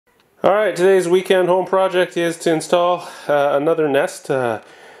Alright, today's weekend home project is to install another Nest.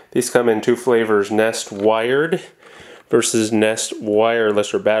 These come in two flavors, Nest Wired versus Nest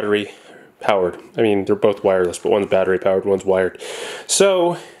Wireless or battery powered. I mean, they're both wireless, but one's battery powered, one's wired.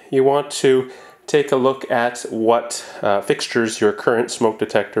 So you want to take a look at what fixtures your current smoke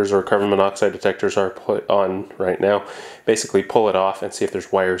detectors or carbon monoxide detectors are put on right now. Basically pull it off and see if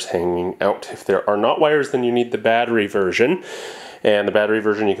there's wires hanging out. If there are not wires, then you need the battery version. And the battery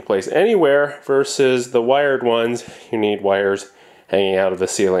version you can place anywhere versus the wired ones, you need wires hanging out of the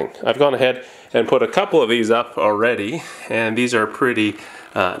ceiling. I've gone ahead and put a couple of these up already, and these are pretty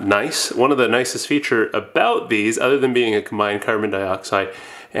nice. One of the nicest feature about these, other than being a combined carbon monoxide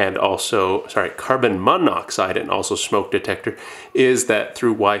and also smoke detector, is that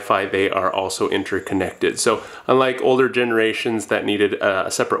through Wi-Fi they are also interconnected. So unlike older generations that needed a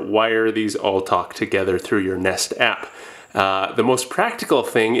separate wire, these all talk together through your Nest app. The most practical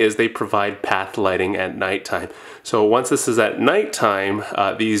thing is they provide path lighting at nighttime. So once this is at nighttime,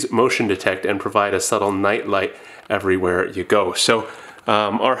 these motion detect and provide a subtle night light everywhere you go. So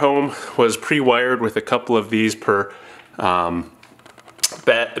our home was pre-wired with a couple of these per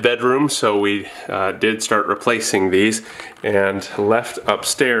bedroom, so we did start replacing these, and left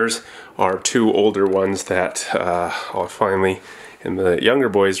upstairs are two older ones that I'll finally, in the younger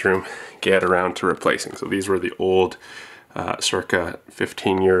boys' room, get around to replacing. So these were the old circa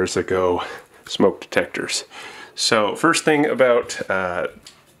 15 years ago smoke detectors. So first thing about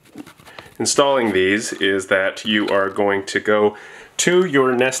installing these is that you are going to go to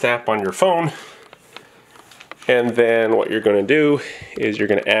your Nest app on your phone, and then what you're going to do is you're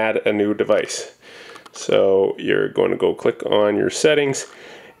going to add a new device. So you're going to go click on your settings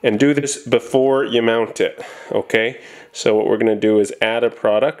and do this before you mount it. Okay, so what we're going to do is add a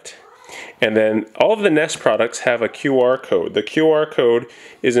product. And then all of the Nest products have a QR code. The QR code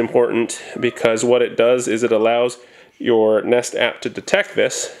is important because what it does is it allows your Nest app to detect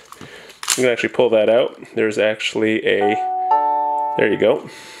this. You can actually pull that out. There's actually a, there you go.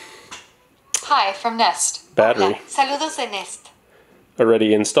 Hi, from Nest. Battery. Hola. Saludos de Nest.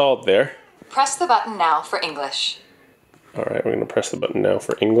 Already installed there. Press the button now for English. Alright, we're going to press the button now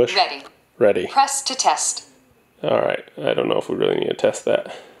for English. Ready. Ready. Press to test. Alright, I don't know if we really need to test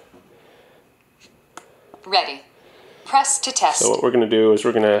that. Ready. Press to test. So what we're going to do is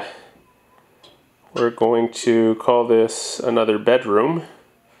we're going to call this another bedroom.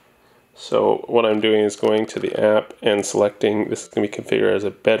 So what I'm doing is going to the app and selecting, this is going to be configured as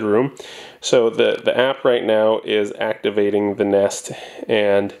a bedroom. So the app right now is activating the Nest,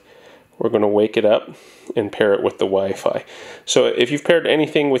 and we're going to wake it up and pair it with the Wi-Fi. So if you've paired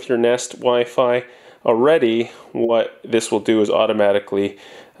anything with your Nest Wi-Fi already, what this will do is automatically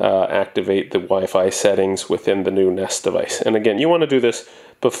activate the Wi-Fi settings within the new Nest device. And again, you want to do this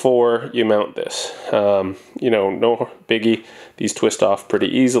before you mount this. You know, no biggie. These twist off pretty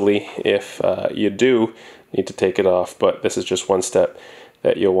easily if you do need to take it off, but this is just one step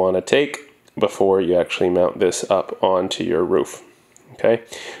that you'll want to take before you actually mount this up onto your roof. Okay,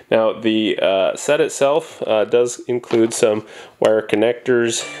 now the set itself does include some wire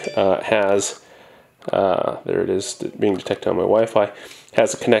connectors, has there it is being detected on my Wi-Fi,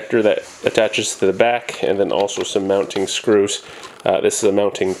 has a connector that attaches to the back, and then also some mounting screws. This is a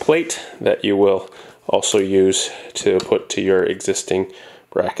mounting plate that you will also use to put to your existing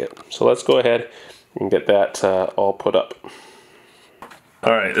bracket. So let's go ahead and get that all put up.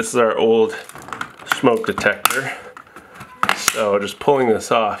 Alright, this is our old smoke detector. So just pulling this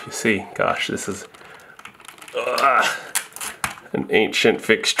off, you see, gosh, this is an ancient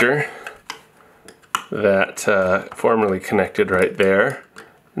fixture that formerly connected right there.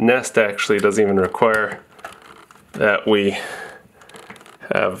 Nest actually doesn't even require that we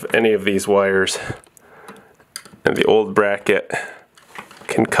have any of these wires, and the old bracket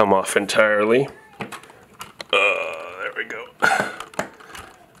can come off entirely. There we go.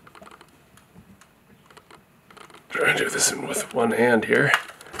 Trying to do this with one hand here.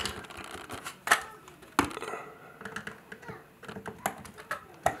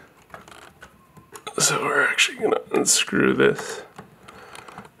 So we're actually going to unscrew this.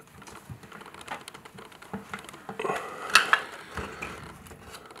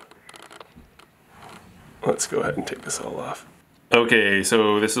 Let's go ahead and take this all off. Okay,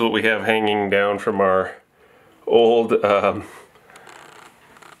 so this is what we have hanging down from our old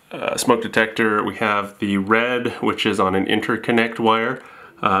smoke detector. We have the red, which is on an interconnect wire.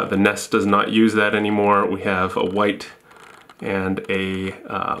 The Nest does not use that anymore. We have a white and a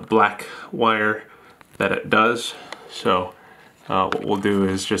black wire that it does. So what we'll do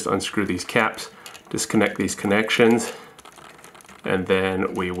is just unscrew these caps, disconnect these connections, And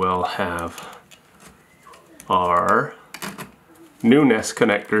then we will have our new Nest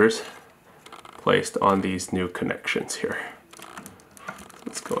connectors placed on these new connections here.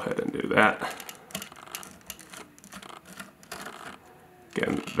 Let's go ahead and do that.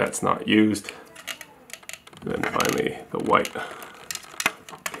 Again, that's not used. And then finally the white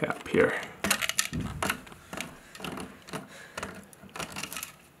cap here.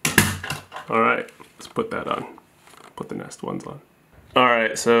 All right, let's put that on. Put the Nest ones on. All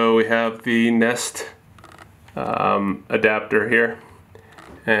right, so we have the Nest adapter here.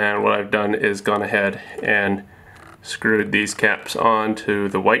 And what I've done is gone ahead and screwed these caps onto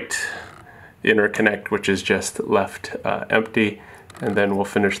the white interconnect, which is just left empty. And then we'll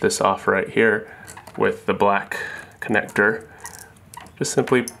finish this off right here with the black connector. Just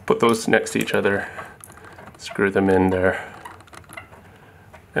simply put those next to each other, screw them in there.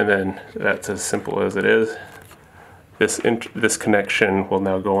 And then that's as simple as it is. This connection will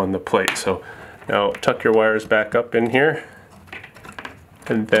now go on the plate. So now tuck your wires back up in here,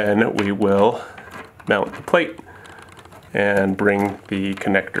 and then we will mount the plate and bring the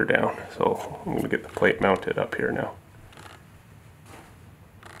connector down. So I'm going to get the plate mounted up here now.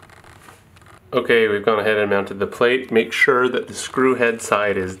 Okay, we've gone ahead and mounted the plate. Make sure that the screw head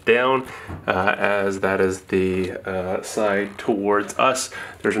side is down, as that is the side towards us.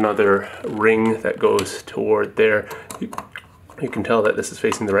 There's another ring that goes toward there. You can tell that this is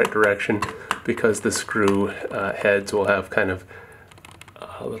facing the right direction because the screw heads will have kind of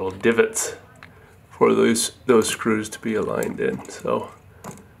little divots for those screws to be aligned in. So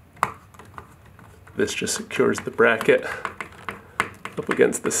this just secures the bracket up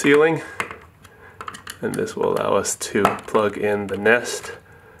against the ceiling. And this will allow us to plug in the Nest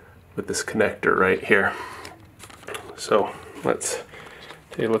with this connector right here. So let's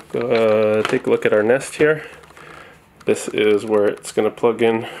take a look at our Nest here. This is where it's going to plug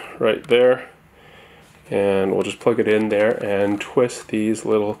in right there. And we'll just plug it in there and twist these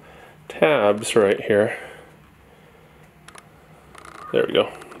little tabs right here. There we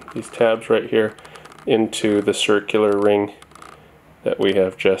go. These tabs right here into the circular ring that we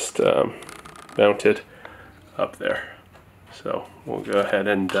have just mounted up there. So we'll go ahead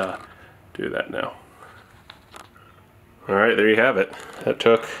and do that now. Alright, there you have it. That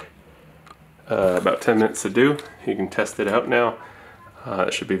took about 10 minutes to do. You can test it out now.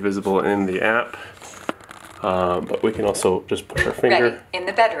 It should be visible in the app. But we can also just push our finger. Ready in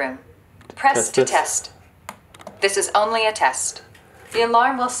the bedroom. Press to test. This is only a test. The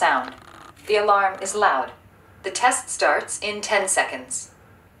alarm will sound. The alarm is loud. The test starts in 10 seconds.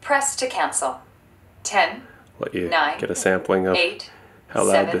 Press to cancel. 10, Let you 9, get a sampling of 8, how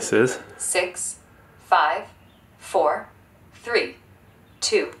loud 7, this is. 6, 5, 4, 3,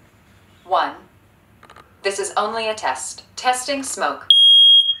 2, 1. This is only a test. Testing smoke.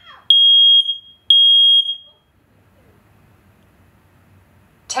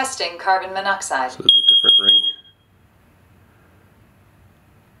 Testing carbon monoxide. So there's a different ring.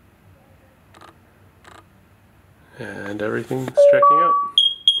 And everything's checking out.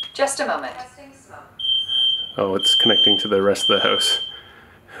 Just a moment. Oh, it's connecting to the rest of the house.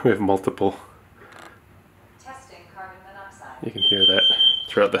 We have multiple. Testing carbon monoxide. You can hear that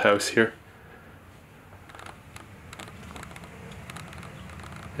throughout the house here.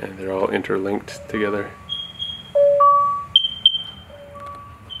 And they're all interlinked together.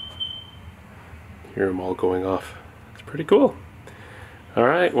 Hear them all going off. It's pretty cool.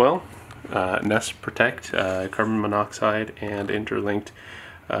 Alright, well, Nest Protect, carbon monoxide and interlinked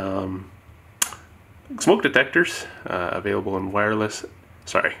smoke detectors, available in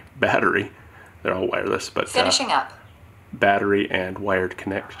battery. They're all wireless, but Finishing up. Battery and wired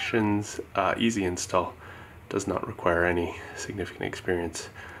connections, easy install, does not require any significant experience.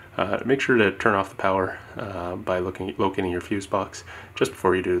 Make sure to turn off the power by locating your fuse box just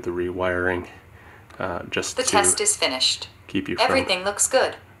before you do the rewiring. Just the test is finished. Keep you Everything looks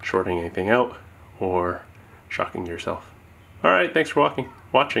good. Shorting anything out or shocking yourself. Alright, thanks for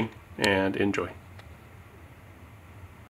watching and enjoy.